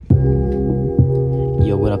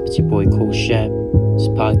What up, it's your boy Cole Shep. This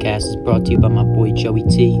podcast is brought to you by my boy Joey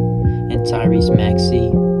T and Tyrese Maxey.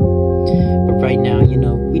 But right now,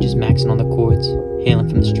 we just maxing on the courts, hailing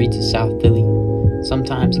from the streets of South Philly.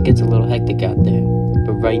 Sometimes it gets a little hectic out there,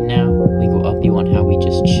 but right now, we go up you on how we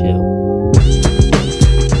just chill.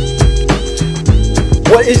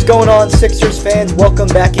 What is going on, Sixers fans? Welcome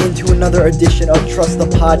back into another edition of Trust the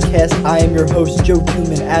Podcast. I am your host, Joe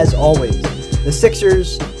Tuman, as always. The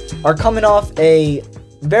Sixers are coming off a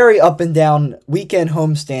very up and down weekend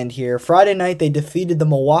homestand here. Friday night, they defeated the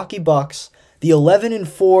Milwaukee Bucks, the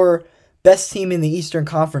 11-4 best team in the Eastern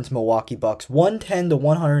Conference Milwaukee Bucks,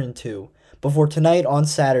 110-102. Before tonight on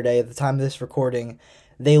Saturday, at the time of this recording,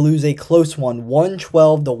 they lose a close one,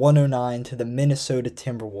 112-109 to the Minnesota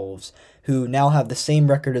Timberwolves, who now have the same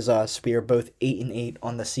record as us. We are both 8-8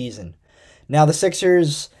 on the season. Now the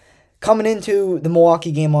Sixers, coming into the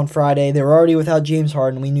Milwaukee game on Friday, they were already without James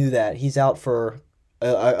Harden. We knew that. He's out for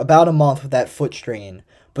about a month with that foot strain.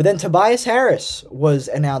 But then Tobias Harris was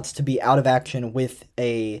announced to be out of action with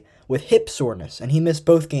hip soreness, and he missed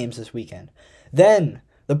both games this weekend. Then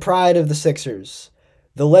the pride of the Sixers,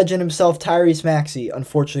 the legend himself, Tyrese Maxey,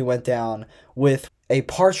 unfortunately went down with a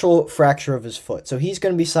partial fracture of his foot. So he's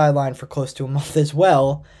going to be sidelined for close to a month as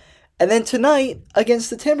well. And then tonight, against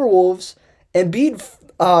the Timberwolves,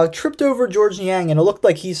 Embiid tripped over George Niang, and it looked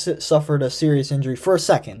like he suffered a serious injury for a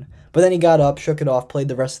second. But then he got up, shook it off, played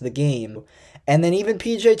the rest of the game. And then even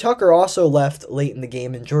PJ Tucker also left late in the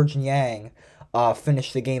game, and George Niang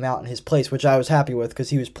finished the game out in his place, which I was happy with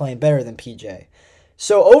because he was playing better than PJ.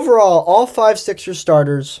 So overall, all 5 Sixers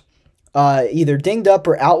starters either dinged up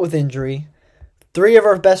or out with injury. 3 of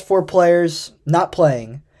our best 4 players not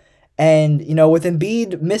playing. And, with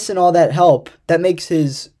Embiid missing all that help, that makes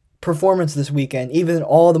his performance this weekend even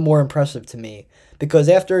all the more impressive to me. Because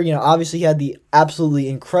after, obviously he had the absolutely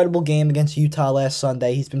incredible game against Utah last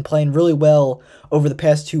Sunday. He's been playing really well over the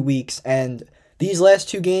past 2 weeks. And these last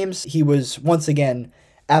 2 games, he was, once again,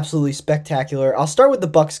 absolutely spectacular. I'll start with the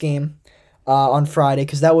Bucks game on Friday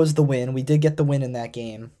because that was the win. We did get the win in that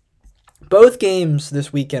game. Both games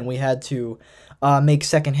this weekend we had to make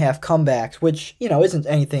second-half comebacks, which, isn't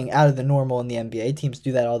anything out of the normal in the NBA. Teams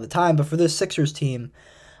do that all the time. But for this Sixers team,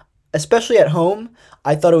 especially at home,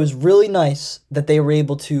 I thought it was really nice that they were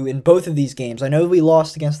able to, in both of these games, I know we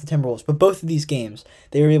lost against the Timberwolves, but both of these games,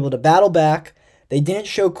 they were able to battle back. They didn't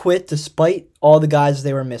show quit despite all the guys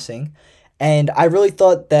they were missing. And I really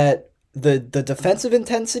thought that the defensive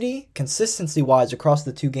intensity, consistency-wise, across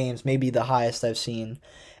the 2 games, may be the highest I've seen.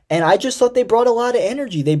 And I just thought they brought a lot of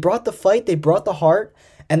energy. They brought the fight, they brought the heart,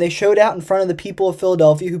 and they showed out in front of the people of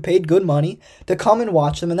Philadelphia who paid good money to come and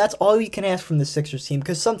watch them. And that's all you can ask from the Sixers team,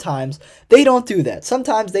 because sometimes they don't do that.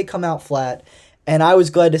 Sometimes they come out flat. And I was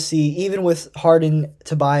glad to see, even with Harden,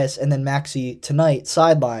 Tobias, and then Maxey tonight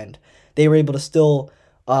sidelined, they were able to still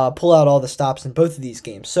pull out all the stops in both of these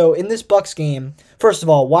games. So in this Bucks game, first of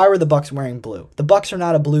all, why were the Bucks wearing blue? The Bucks are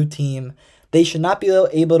not a blue team. They should not be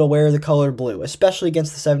able to wear the color blue, especially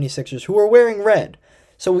against the 76ers, who are wearing red.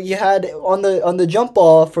 So you had on the jump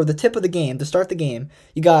ball for the tip of the game, to start the game,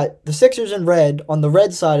 you got the Sixers in red on the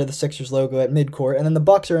red side of the Sixers logo at midcourt, and then the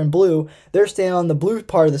Bucks are in blue. They're staying on the blue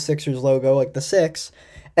part of the Sixers logo, like the 6.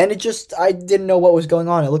 And I didn't know what was going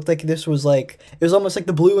on. It looked like it was almost like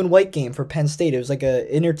the blue and white game for Penn State. It was like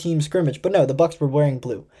a inter-team scrimmage. But no, the Bucks were wearing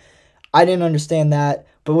blue. I didn't understand that.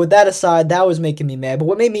 But with that aside, that was making me mad. But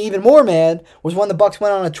what made me even more mad was when the Bucks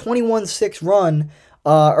went on a 21-6 run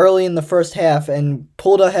early in the first half and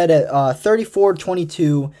pulled ahead at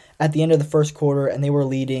 34-22 at the end of the first quarter, and they were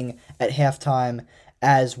leading at halftime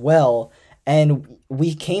as well. And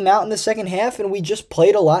we came out in the second half, and we just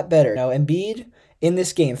played a lot better. Embiid in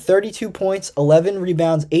this game, 32 points, 11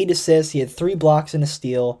 rebounds, 8 assists. He had 3 blocks and a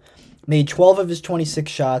steal. Made 12 of his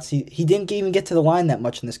 26 shots. He didn't even get to the line that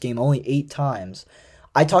much in this game, only 8 times.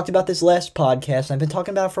 I talked about this last podcast. I've been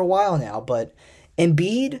talking about it for a while now, but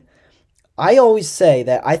Embiid, I always say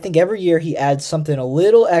that I think every year he adds something a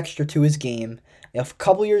little extra to his game. A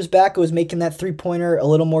couple years back, it was making that three-pointer a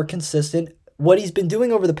little more consistent. What he's been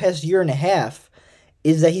doing over the past year and a half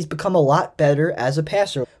is that he's become a lot better as a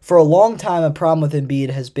passer. For a long time, a problem with Embiid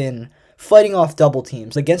has been fighting off double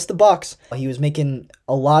teams. Against the Bucks, he was making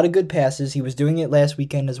a lot of good passes. He was doing it last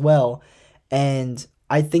weekend as well. And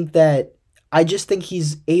I just think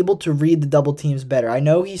he's able to read the double teams better. I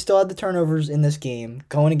know he still had the turnovers in this game.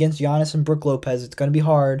 Going against Giannis and Brook Lopez, it's going to be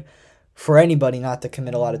hard for anybody not to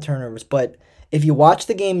commit a lot of turnovers. But if you watch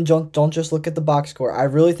the game, don't just look at the box score. I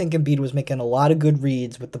really think Embiid was making a lot of good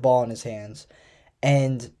reads with the ball in his hands.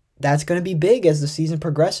 And that's going to be big as the season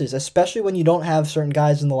progresses, especially when you don't have certain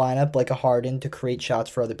guys in the lineup like a Harden to create shots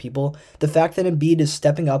for other people. The fact that Embiid is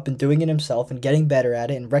stepping up and doing it himself and getting better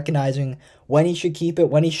at it and recognizing when he should keep it,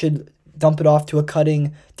 when he should dump it off to a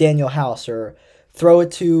cutting Daniel House or throw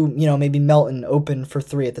it to, maybe Melton open for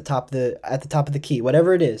three at the top of the key,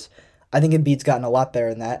 whatever it is. I think Embiid's gotten a lot better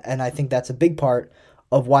than that, and I think that's a big part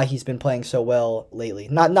of why he's been playing so well lately.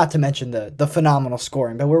 Not to mention the phenomenal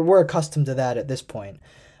scoring, but we're accustomed to that at this point.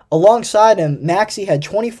 Alongside him, Maxey had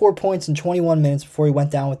 24 points in 21 minutes before he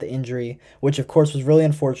went down with the injury, which of course was really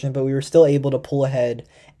unfortunate, but we were still able to pull ahead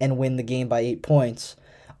and win the game by 8 points.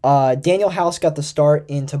 Daniel House got the start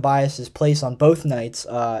in Tobias's place on both nights,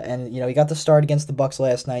 and he got the start against the Bucks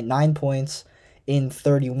last night, 9 points in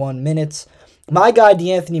 31 minutes. My guy,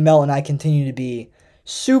 DeAnthony Melton, I continue to be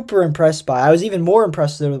super impressed by. I was even more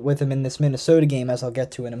impressed with him in this Minnesota game, as I'll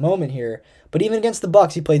get to in a moment here. But even against the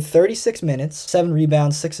Bucks, he played 36 minutes, 7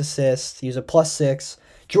 rebounds, 6 assists. He was a +6.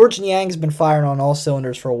 George Niang's been firing on all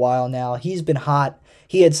cylinders for a while now. He's been hot.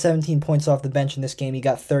 He had 17 points off the bench in this game. He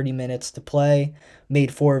got 30 minutes to play,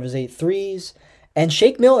 made 4 of his 8 threes. And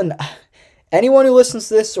Shake Milton, anyone who listens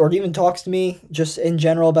to this or even talks to me just in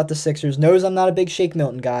general about the Sixers knows I'm not a big Shake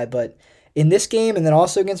Milton guy, but in this game and then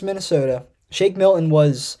also against Minnesota, Shake Milton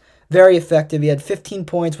was very effective. He had 15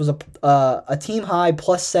 points, was a team high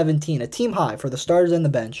 +17, a team high for the starters and the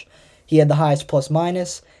bench. He had the highest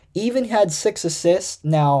plus-minus, even had 6 assists.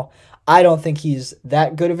 Now, I don't think he's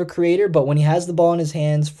that good of a creator, but when he has the ball in his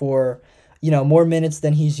hands for, more minutes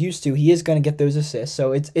than he's used to, he is going to get those assists.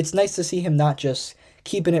 So it's nice to see him not just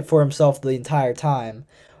keeping it for himself the entire time.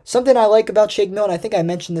 Something I like about Shake Milton, I think I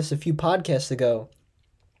mentioned this a few podcasts ago,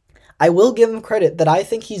 I will give him credit that I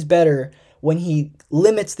think he's better when he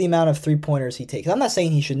limits the amount of three-pointers he takes. I'm not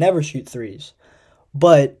saying he should never shoot threes,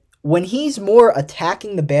 but when he's more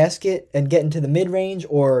attacking the basket and getting to the mid-range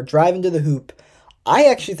or driving to the hoop, I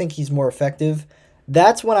actually think he's more effective.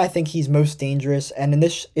 That's when I think he's most dangerous. And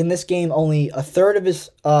in this game, only a third of his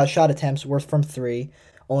shot attempts were from 3,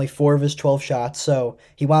 only 4 of his 12 shots. So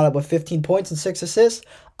he wound up with 15 points and 6 assists.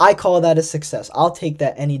 I call that a success. I'll take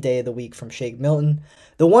that any day of the week from Shake Milton.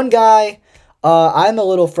 The one guy I'm a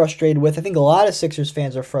little frustrated with, I think a lot of Sixers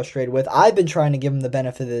fans are frustrated with. I've been trying to give him the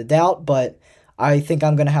benefit of the doubt, but I think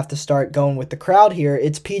I'm going to have to start going with the crowd here.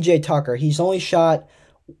 It's PJ Tucker. He only shot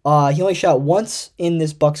once in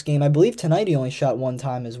this Bucks game. I believe tonight he only shot 1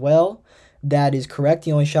 time as well. That is correct.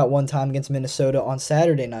 He only shot 1 time against Minnesota on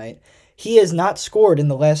Saturday night. He has not scored in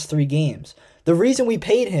the last 3 games. The reason we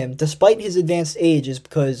paid him, despite his advanced age, is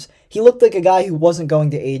because he looked like a guy who wasn't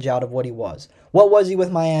going to age out of what he was. What was he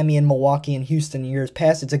with Miami and Milwaukee and Houston in years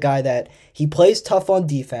past? It's a guy that he plays tough on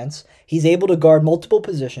defense. He's able to guard multiple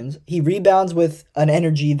positions. He rebounds with an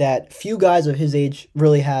energy that few guys of his age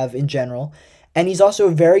really have in general. And he's also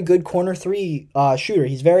a very good corner 3 shooter.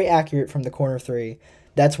 He's very accurate from the corner 3.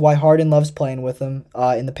 That's why Harden loves playing with him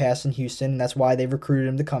in the past in Houston. And that's why they've recruited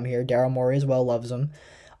him to come here. Daryl Morey as well loves him.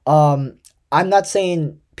 I'm not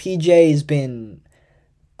saying PJ's been...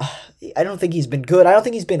 I don't think he's been good. I don't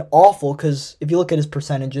think he's been awful because if you look at his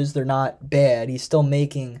percentages, they're not bad. He's still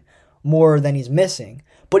making more than he's missing.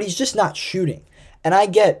 But he's just not shooting. And I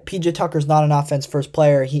get PJ Tucker's not an offense-first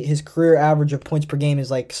player. His career average of points per game is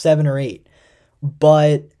like 7 or 8.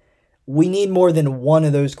 But we need more than one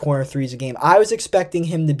of those corner 3s a game. I was expecting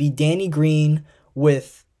him to be Danny Green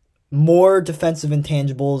with more defensive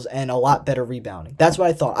intangibles and a lot better rebounding. That's what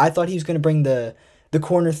I thought. I thought he was going to bring the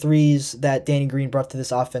corner 3s that Danny Green brought to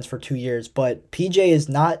this offense for 2 years. But PJ has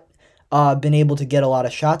not been able to get a lot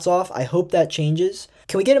of shots off. I hope that changes.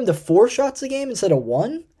 Can we get him to 4 shots a game instead of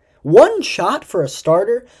 1? 1 shot for a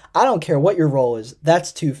starter? I don't care what your role is.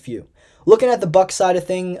 That's too few. Looking at the Bucks side of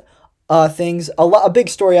things, a big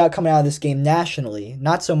story coming out of this game nationally.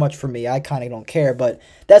 Not so much for me. I kind of don't care. But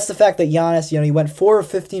that's the fact that Giannis, he went 4 of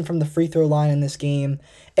 15 from the free throw line in this game.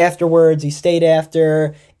 Afterwards, he stayed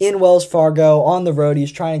after in Wells Fargo on the road. He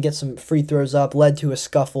was trying to get some free throws up, led to a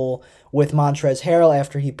scuffle with Montrezl Harrell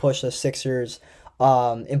after he pushed the Sixers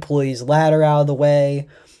employee's ladder out of the way.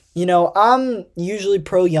 I'm usually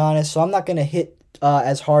pro Giannis, so I'm not going to hit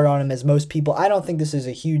as hard on him as most people. I don't think this is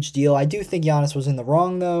a huge deal. I do think Giannis was in the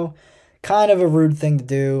wrong, though. Kind of a rude thing to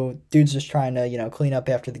do. Dude's just trying to, clean up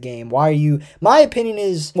after the game. My opinion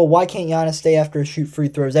is, well, why can't Giannis stay after and shoot free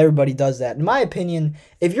throws? Everybody does that. In my opinion,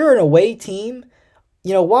 if you're an away team,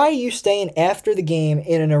 why are you staying after the game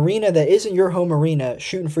in an arena that isn't your home arena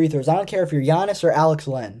shooting free throws? I don't care if you're Giannis or Alex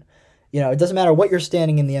Len. It doesn't matter what your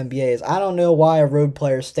standing in the NBA is. I don't know why a road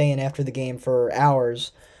player is staying after the game for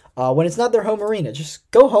hours when it's not their home arena.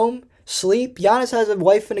 Just go home, sleep. Giannis has a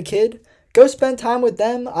wife and a kid. Go spend time with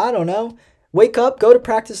them. I don't know. Wake up, go to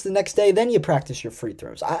practice the next day, then you practice your free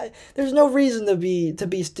throws. There's no reason to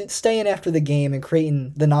be staying after the game and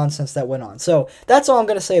creating the nonsense that went on. So that's all I'm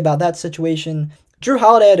going to say about that situation. Drew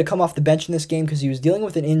Holiday had to come off the bench in this game because he was dealing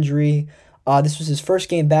with an injury. This was his first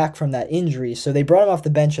game back from that injury, so they brought him off the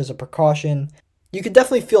bench as a precaution. You could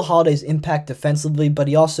definitely feel Holiday's impact defensively, but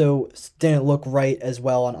he also didn't look right as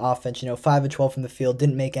well on offense. 5 of 12 from the field,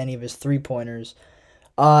 didn't make any of his three-pointers.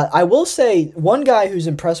 I will say, one guy who's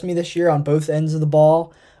impressed me this year on both ends of the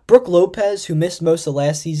ball, Brook Lopez, who missed most of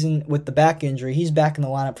last season with the back injury, he's back in the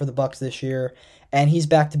lineup for the Bucks this year, and he's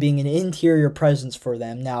back to being an interior presence for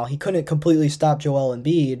them. Now, he couldn't completely stop Joel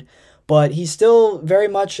Embiid, but he's still very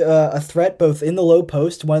much a threat both in the low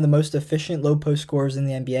post, one of the most efficient low post scorers in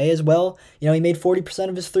the NBA as well. He made 40%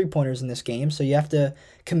 of his three-pointers in this game, so you have to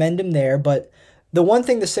commend him there, but the one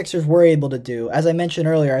thing the Sixers were able to do, as I mentioned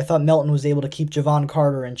earlier, I thought Melton was able to keep Javon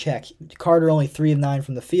Carter in check. Carter only 3 of 9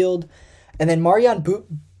 from the field. And then Marion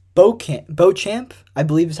Beauchamp, I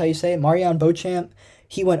believe is how you say it, Marion Beauchamp,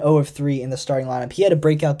 he went 0 of 3 in the starting lineup. He had a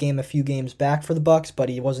breakout game a few games back for the Bucks, but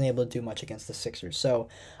he wasn't able to do much against the Sixers. So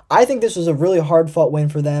I think this was a really hard-fought win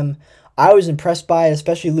for them. I was impressed by it,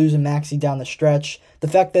 especially losing Maxey down the stretch. The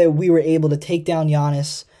fact that we were able to take down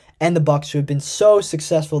Giannis and the Bucks, who have been so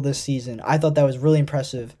successful this season. I thought that was really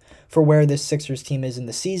impressive for where this Sixers team is in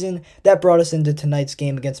the season. That brought us into tonight's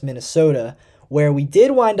game against Minnesota, where we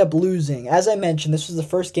did wind up losing. As I mentioned, this was the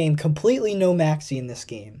first game, completely no Maxey in this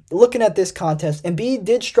game. Looking at this contest, Embiid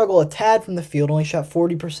did struggle a tad from the field, only shot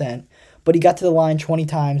 40%, but he got to the line 20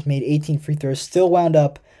 times, made 18 free throws, still wound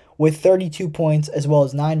up with 32 points, as well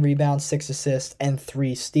as 9 rebounds, 6 assists, and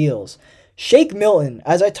 3 steals. Shake Milton,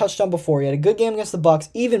 as I touched on before, he had a good game against the Bucks,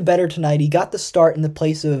 even better tonight. He got the start in the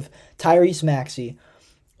place of Tyrese Maxey.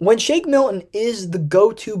 When Shake Milton is the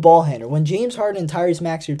go-to ball handler, when James Harden and Tyrese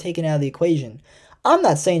Maxey are taken out of the equation, I'm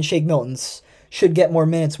not saying Shake Milton should get more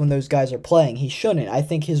minutes when those guys are playing. He shouldn't. I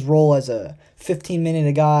think his role as a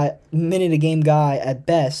 15-minute-a-game guy at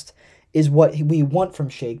best is what we want from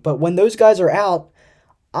Shake. But when those guys are out,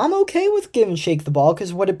 I'm okay with giving Shake the ball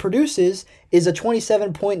because what it produces is a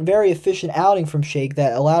 27-point, very efficient outing from Shake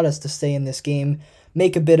that allowed us to stay in this game,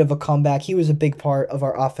 make a bit of a comeback. He was a big part of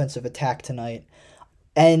our offensive attack tonight.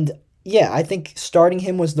 And, yeah, I think starting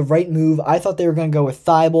him was the right move. I thought they were going to go with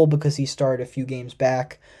Thibault because he started a few games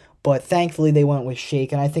back, but thankfully they went with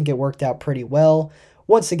Shake, and I think it worked out pretty well.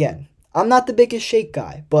 Once again, I'm not the biggest Shake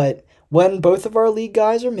guy, but when both of our league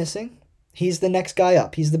guys are missing, he's the next guy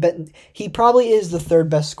up. He probably is the third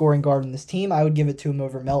best scoring guard in this team. I would give it to him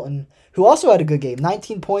over Melton, who also had a good game.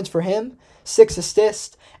 19 points for him, 6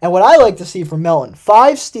 assists. And what I like to see from Melton,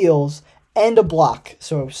 5 steals and a block.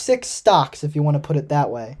 So 6 stocks, if you want to put it that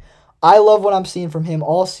way. I love what I'm seeing from him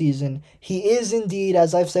all season. He is indeed,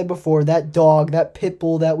 as I've said before, that dog, that pit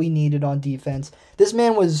bull that we needed on defense. This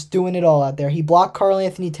man was doing it all out there. He blocked Karl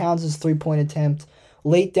Anthony Towns' three-point attempt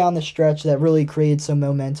late down the stretch that really created some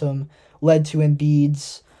momentum. Led to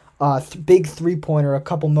Embiid's big three-pointer a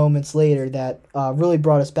couple moments later that really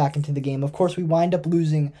brought us back into the game. Of course, we wind up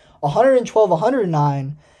losing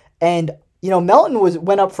 112-109, and Melton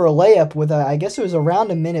went up for a layup with I guess it was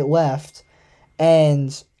around a minute left,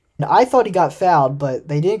 and I thought he got fouled, but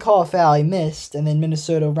they didn't call a foul. He missed, and then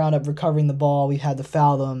Minnesota wound up recovering the ball. We had to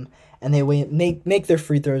foul them, and they make their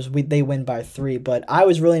free throws. They win by 3, but I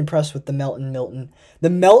was really impressed with the Melton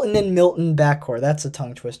and Milton backcourt. That's a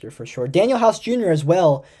tongue twister for sure. Daniel House Jr. as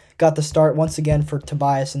well got the start once again for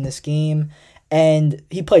Tobias in this game, and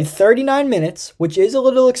he played 39 minutes, which is a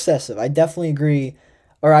little excessive. I definitely agree,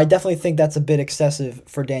 or I definitely think that's a bit excessive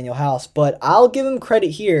for Daniel House, but I'll give him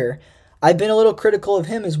credit here. I've been a little critical of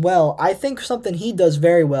him as well. I think something he does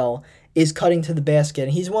very well is cutting to the basket.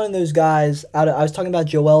 And he's one of those guys, I was talking about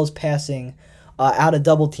Joel's passing out of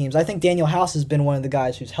double teams. I think Daniel House has been one of the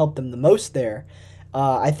guys who's helped them the most there.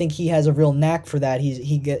 I think he has a real knack for that.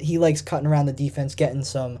 He likes cutting around the defense, getting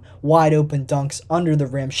some wide open dunks under the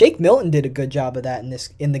rim. Shake Milton did a good job of that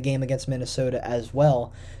in the game against Minnesota as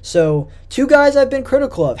well. So 2 guys I've been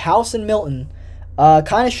critical of, House and Milton,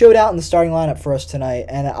 kind of showed out in the starting lineup for us tonight,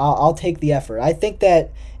 and I'll take the effort. I think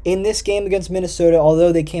that in this game against Minnesota,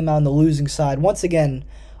 although they came out on the losing side, once again,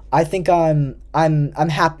 I think I'm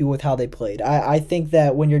happy with how they played. I think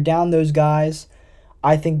that when you're down those guys,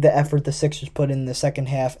 I think the effort the Sixers put in the second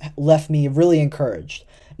half left me really encouraged.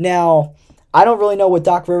 Now, I don't really know what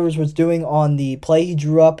Doc Rivers was doing on the play he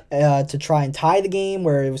drew up to try and tie the game,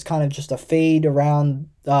 where it was kind of just a fade around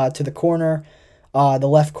to the corner, the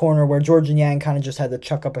left corner, where George Niang kind of just had to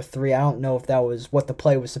chuck up a 3. I don't know if that was what the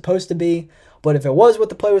play was supposed to be, but if it was what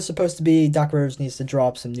the play was supposed to be, Doc Rivers needs to draw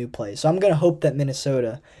up some new plays. So I'm going to hope that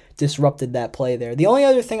Minnesota disrupted that play there. The only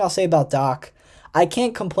other thing I'll say about Doc, I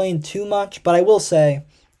can't complain too much, but I will say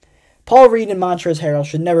Paul Reed and Montrezl Harrell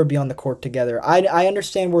should never be on the court together. I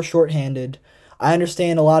understand we're shorthanded. I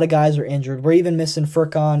understand a lot of guys are injured. We're even missing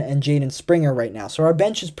Furkan and Jaden Springer right now, so our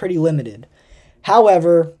bench is pretty limited.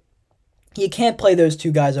 However, you can't play those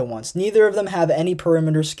two guys at once. Neither of them have any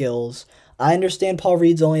perimeter skills. I understand Paul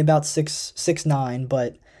Reed's only about 6'9",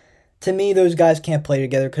 but to me, those guys can't play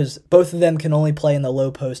together because both of them can only play in the low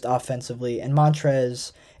post offensively, and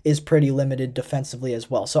Montrez is pretty limited defensively as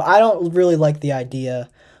well. So I don't really like the idea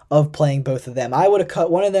of playing both of them. I would have cut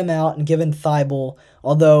one of them out and given Thibault,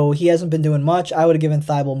 although he hasn't been doing much, I would have given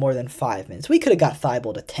Thibault more than 5 minutes. We could have got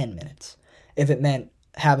Thibault to 10 minutes if it meant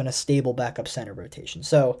having a stable backup center rotation.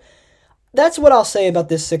 So that's what I'll say about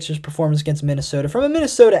this Sixers performance against Minnesota. From a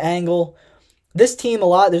Minnesota angle, this team,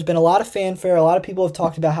 there's been a lot of fanfare. A lot of people have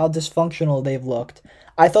talked about how dysfunctional they've looked.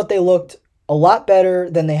 I thought they looked a lot better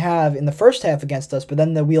than they have in the first half against us, but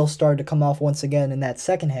then the wheels started to come off once again in that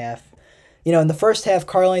second half. In the first half,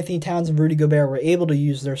 Karl-Anthony Towns and Rudy Gobert were able to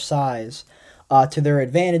use their size to their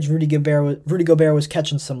advantage. Rudy Gobert was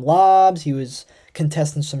catching some lobs. He was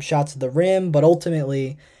contesting some shots at the rim, but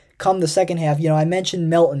ultimately, come the second half, I mentioned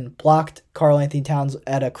Melton blocked Karl-Anthony Towns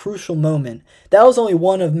at a crucial moment. That was only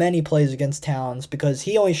one of many plays against Towns because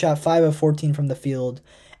he only shot 5 of 14 from the field,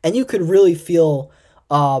 and you could really feel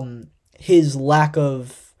his lack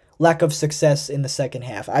of success in the second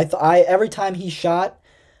half. Every time he shot,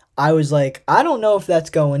 I was like, I don't know if that's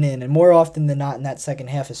going in, and more often than not in that second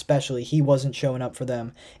half especially, he wasn't showing up for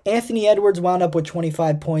them. Anthony Edwards wound up with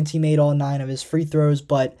 25 points. He made all 9 of his free throws,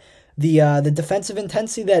 but the defensive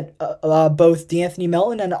intensity that both DeAnthony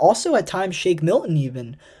Melton and also at times Shake Milton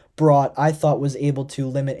even brought, I thought was able to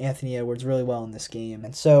limit Anthony Edwards really well in this game.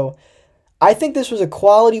 And so I think this was a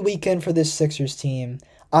quality weekend for this Sixers team.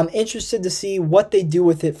 I'm interested to see what they do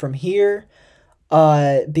with it from here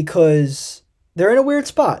because they're in a weird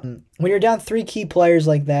spot. When you're down 3 key players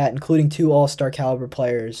like that, including 2 all-star caliber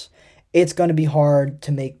players, it's going to be hard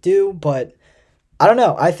to make do, but I don't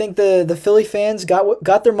know. I think the Philly fans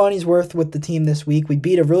got their money's worth with the team this week. We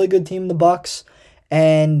beat a really good team, the Bucks,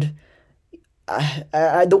 and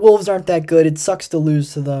the Wolves aren't that good. It sucks to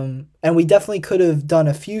lose to them, and we definitely could have done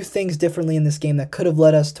a few things differently in this game that could have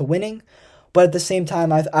led us to winning, but at the same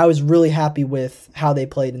time, I was really happy with how they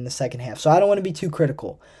played in the second half, so I don't want to be too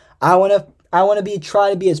critical. I want to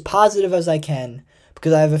try to be as positive as I can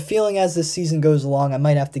because I have a feeling as this season goes along, I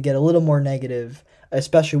might have to get a little more negative,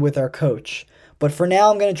 especially with our coach. But for now,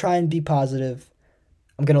 I'm going to try and be positive.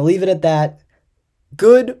 I'm going to leave it at that.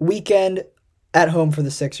 Good weekend at home for the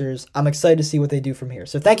Sixers. I'm excited to see what they do from here.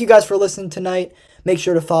 So thank you guys for listening tonight. Make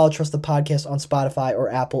sure to follow Trust the Podcast on Spotify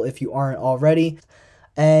or Apple if you aren't already.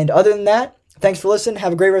 And other than that, thanks for listening.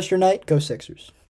 Have a great rest of your night. Go Sixers.